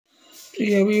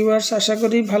প্রিয় ভিউয়ার্স, আশা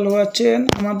করি ভালো আছেন।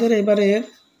 আমাদের এবারের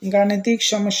গাণিতিক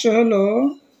সমস্যা হলো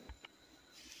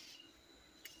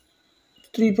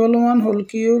 111 whole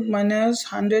cube minus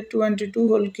 122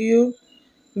 whole cube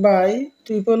by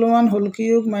 111 whole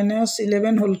cube minus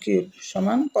 11 whole cube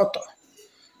সমান কত।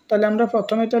 তাহলে আমরা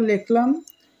প্রথমে এটা লিখলাম।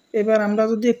 এবার আমরা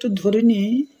যদি একটু ধরে নিই,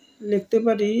 লিখতে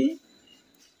পারি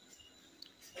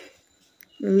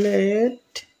late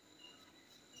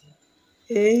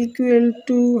a equal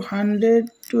to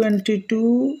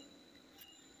 122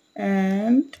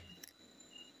 and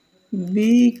b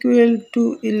equal to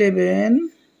 11,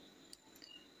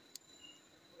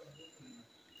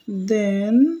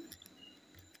 then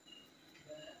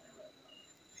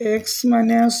x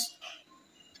minus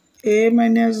a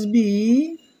minus b,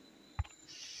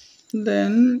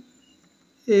 then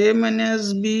a minus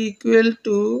b equal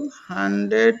to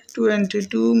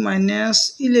 122 minus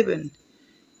 11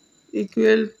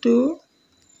 equal to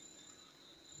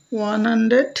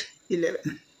 111.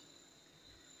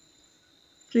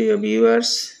 প্রিয়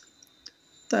ভিউয়ার্স,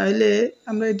 তাহলে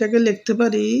আমরা এটাকে লিখতে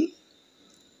পারি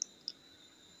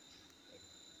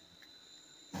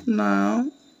নাও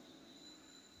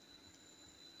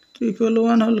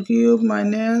 111 হোল কিউব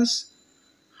মাইনাস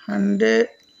 100,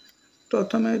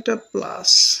 প্রথমে এটা plus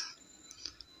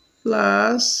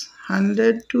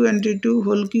 122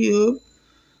 whole cube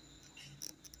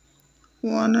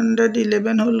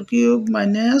 111 whole cube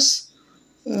minus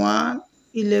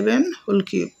 111 whole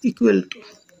cube equal to,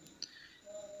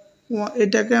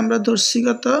 এটাকে আমরা ধরছি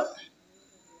কত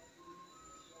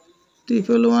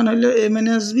 111 হলো a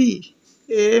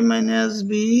minus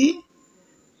b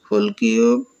whole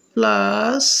cube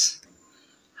plus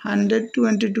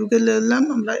 122 কে লিখলাম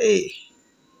আমরা a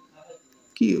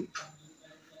কিউব।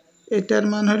 এটার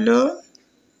মান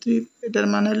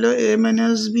হলো a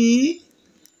minus b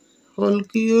whole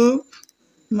cube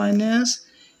minus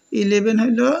 11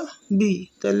 হলো b,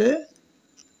 তাহলে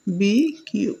b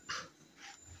কিউব।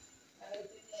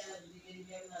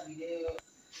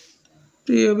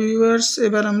 প্রিয় ভিউয়ার্স,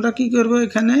 এবার আমরা কি করব,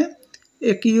 এখানে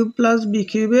a কিউব প্লাস b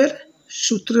কিউবের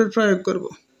সূত্রের প্রয়োগ করব।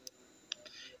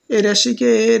 এই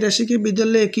রাশিকে b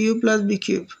ধরলে a cube plus b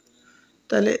cube,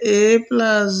 তাহলে a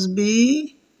plus b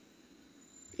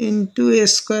into a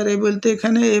square, এ বলতে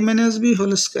এখানে a minus b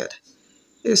whole square,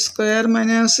 square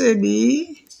minus A B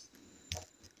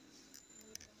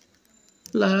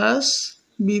plus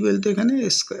B বলতে এখানে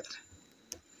স্কোয়ার।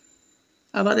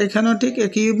 আবার এখানেও ঠিক এ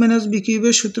কিউব মাইনাস বি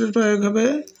কিউবের সূত্রের প্রয়োগ হবে,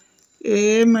 এ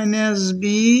minus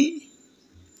B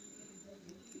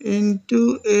into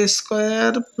A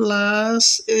square plus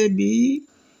A B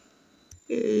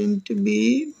into B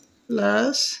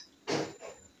plus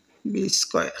B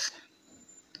square.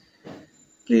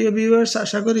 প্রিয় ভিউয়ার্স,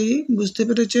 আশা করি বুঝতে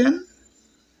পেরেছেন।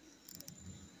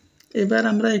 এবার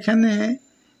আমরা এখানে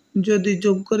যদি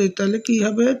যোগ করি তাহলে কি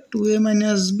হবে, 2a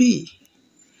মাইনাস বি,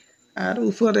 আর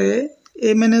উপরে a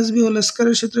মাইনাস বি হোল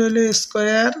স্কোয়ারের সূত্র হলো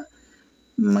square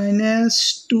minus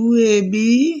 2ab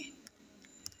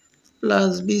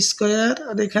plus B square,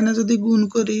 আর এখানে যদি গুণ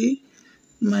করি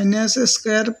minus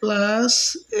square plus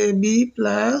A B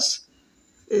plus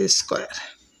A square.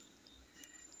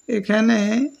 এখানে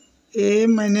a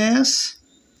মাইনাস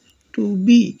 2b,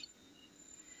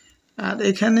 আর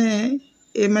এখানে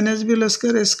a minus B whole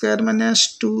square, square minus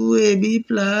 2ab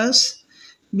plus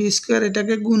B square,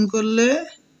 এটাকে গুণ করলে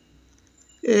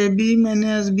ab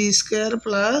minus B square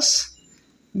plus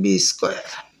B square.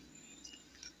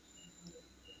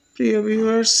 প্রিয়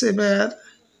ভিউয়ার্স, এবার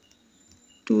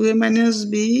 2a মাইনাস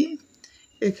বি,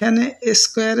 এখানে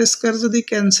square square যদি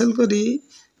cancel করি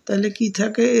তাহলে কি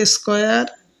থাকে, স্কোয়ার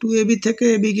 2ab থেকে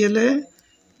ab গেলে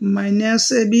মাইনাস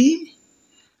ab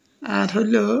আর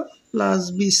হলো প্লাস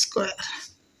বি স্কোয়ার।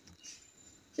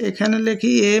 এখানে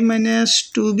লিখি a মাইনাস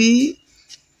 2b,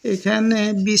 এখানে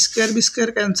বি স্কোয়ার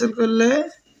ক্যান্সেল করলে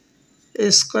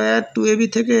স্কোয়ার 2ab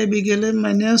থেকে ab গেলে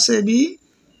minus ab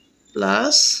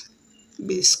plus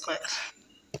B square.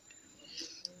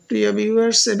 প্রিয়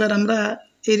ভিউয়ার্স, এবার আমরা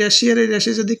এই রাশি আর এই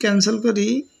রাশি যদি ক্যান্সেল করি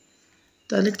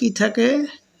তাহলে কি থাকে,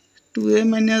 2a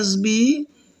minus B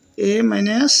a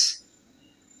minus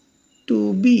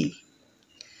 2b।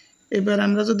 এবার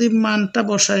আমরা যদি মানটা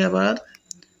বসাই, আবার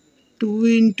 2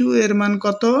 ইন্টু এর মান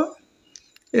কত,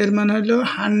 এর মান হলো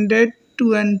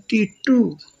 122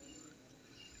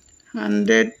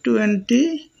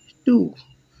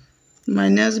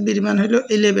 মাইনাস বির মান হলো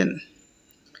 11,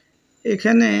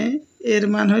 এখানে এর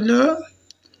মান হলো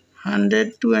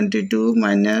 122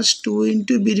 মাইনাস 2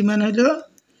 ইন্টু বির মান হলো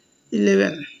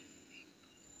 11।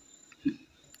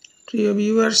 প্রিয়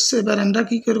ভিউয়ার্স, এবার আমরা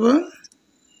কি করব,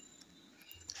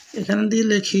 এখানে দিয়ে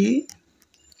লিখি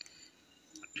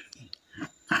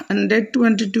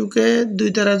 122 কে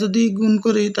 2 দ্বারা যদি গুণ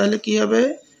করি তাহলে কি হবে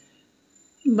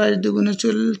 22 দুগুণে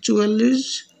 44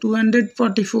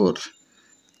 244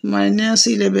 মাইনাস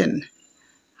 11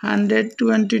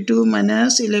 122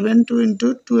 মাইনাস 11 2 ইন্টু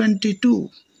 22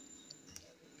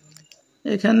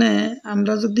 এখানে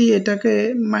আমরা যদি এটাকে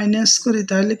মাইনাস করি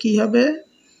তাহলে কি হবে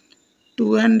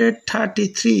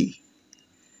 233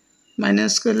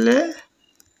 মাইনাস করলে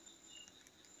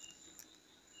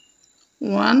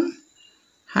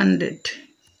 100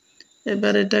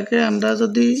 এবার এটাকে আমরা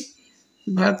যদি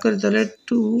ভাগ করি তাহলে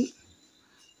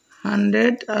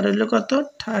 200 আর হলো কত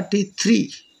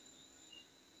 33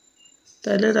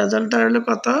 তাহলে রেজাল্টটা হলো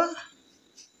কত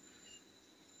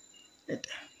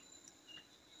এটা।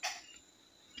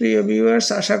 প্রিয় ভিউয়ার্স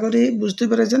আশা করি বুঝতে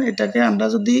পেরেছেন এটাকে আমরা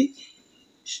যদি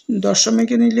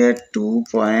দশমিকে নিলে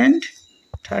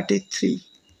 2.33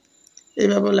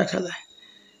 এইভাবে লেখা যায়।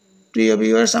 প্রিয়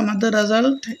ভিউয়ার্স আমাদের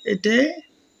রেজাল্ট এটাই।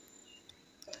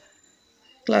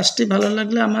 ক্লাসটি ভালো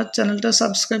লাগলে আমার চ্যানেলটা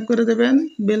সাবস্ক্রাইব করে দেবেন,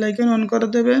 বেল আইকন অন করে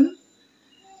দেবেন।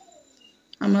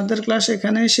 আমাদের ক্লাস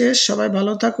এখানেই শেষ। সবাই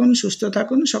ভালো থাকুন, সুস্থ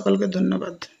থাকুন। সকলকে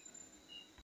ধন্যবাদ।